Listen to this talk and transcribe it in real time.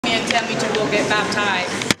tell me to go get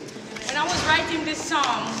baptized. When I was writing this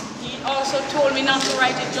song, he also told me not to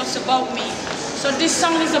write it just about me. So this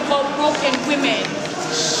song is about broken women.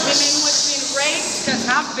 Women who have been raped, because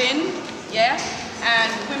have been, yeah, and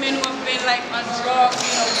women who have been like on drugs,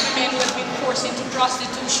 you know, women who have been forced into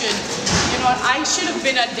prostitution. You know, I should have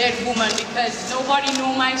been a dead woman because nobody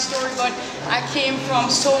know my story, but I came from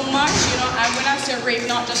so much, you know, and when I say rape,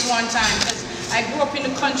 not just one time, because I grew up in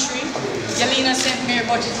the country. Yelena sent me,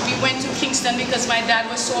 but we went to Kingston because my dad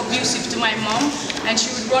was so abusive to my mom, and she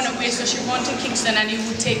would run away, so she went to Kingston and he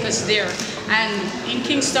would take us there. And in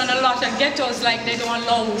Kingston, a lot of ghettos, like, they don't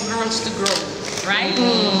allow girls to grow, right?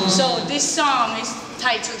 So this song is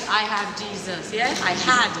titled, I Have Jesus, yeah? I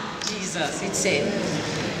had Jesus, it said.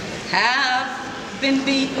 Have been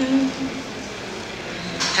beaten,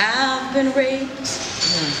 have been raped,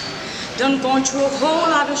 done gone through a whole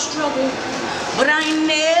lot of struggle, but I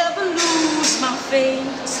never lose my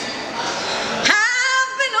faith.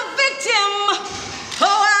 I've been a victim,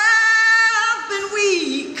 oh, I've been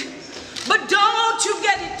weak, but don't you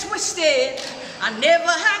get it twisted, I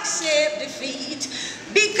never accept defeat,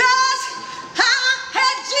 because I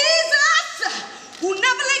had Jesus, who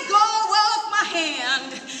never let go of my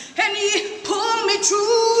hand, and he pulled me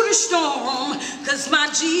through the storm, because my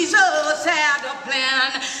Jesus had a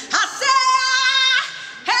plan. I said I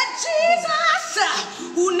had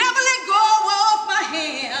Jesus, who never let go of my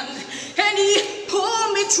hand, and he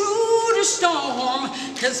pulled me through the storm,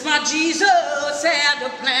 because my Jesus had a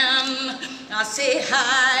plan. I say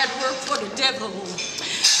I had worked for the devil,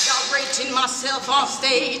 rating myself on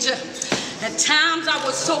stage. At times I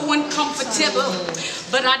was so uncomfortable,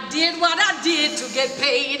 but I did what I did to get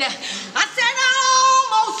paid. I said I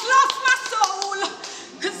almost lost my soul,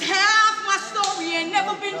 cause half my story ain't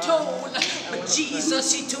never been told. But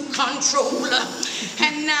Jesus, he took control,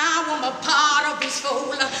 and now I'm a part of his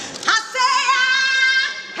fold. I say I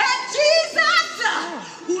had Jesus,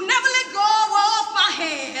 who never let go of my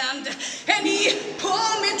hand, and he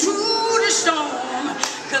pulled me through the storm,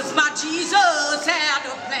 cause my Jesus had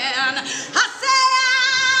a plan. I say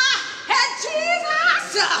I had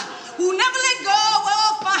Jesus, who never let go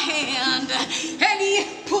of my hand, and he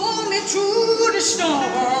pulled me through the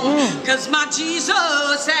storm, cause my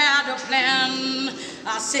Jesus had a plan.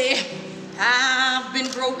 I say I've been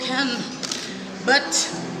broken, but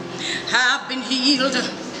I've been healed.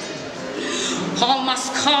 All my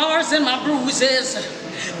scars and my bruises,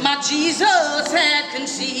 my Jesus had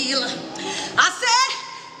concealed. I said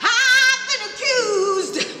I've been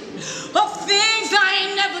accused of things I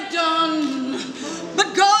ain't never done,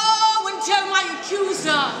 but go and tell my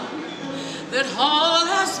accuser that all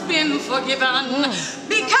has been forgiven,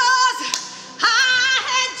 because I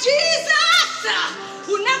had Jesus,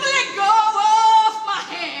 who never let go of my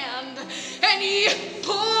hand, and he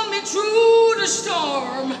pulled me through the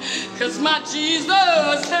storm, cause my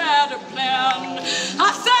Jesus had a plan.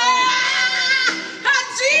 I say I had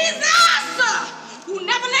Jesus, who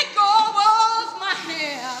never let go of my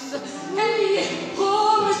hand, and he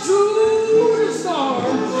pulled me through the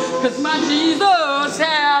storm, cause my Jesus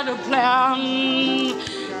had a plan.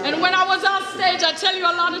 And when I was on stage, I tell you,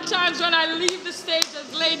 a lot of times when I leave the stage,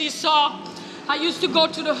 as ladies saw, I used to go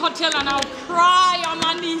to the hotel and I'll cry on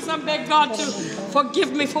my knees and beg God to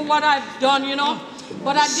forgive me for what I've done, you know.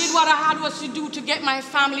 But I did what I had was to do to get my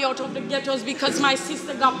family out of the ghettos, because my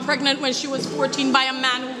sister got pregnant when she was 14 by a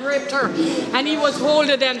man who raped her, and he was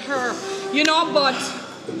older than her, you know. But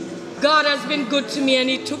God has been good to me, and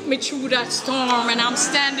he took me through that storm, and I'm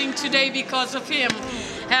standing today because of him.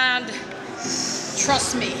 And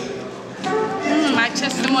trust me, my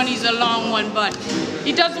testimony is a long one, but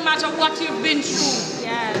it doesn't matter what you've been through.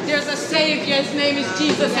 There's a Savior, his name is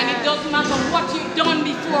Jesus, and it doesn't matter what you've done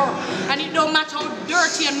before, and it don't matter how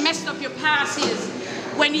dirty and messed up your past is.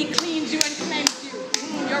 When he cleans you and cleanses you,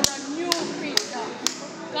 you're a new creature.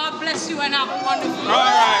 God bless you and have a wonderful day. All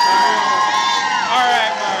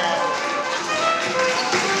right,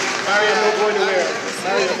 Marion, don't go anywhere.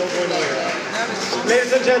 Marion, don't go anywhere.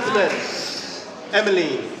 Ladies and gentlemen,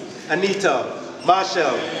 Emeline, Anita,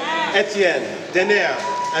 Michel, Etienne, Denier,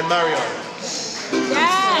 and Marion.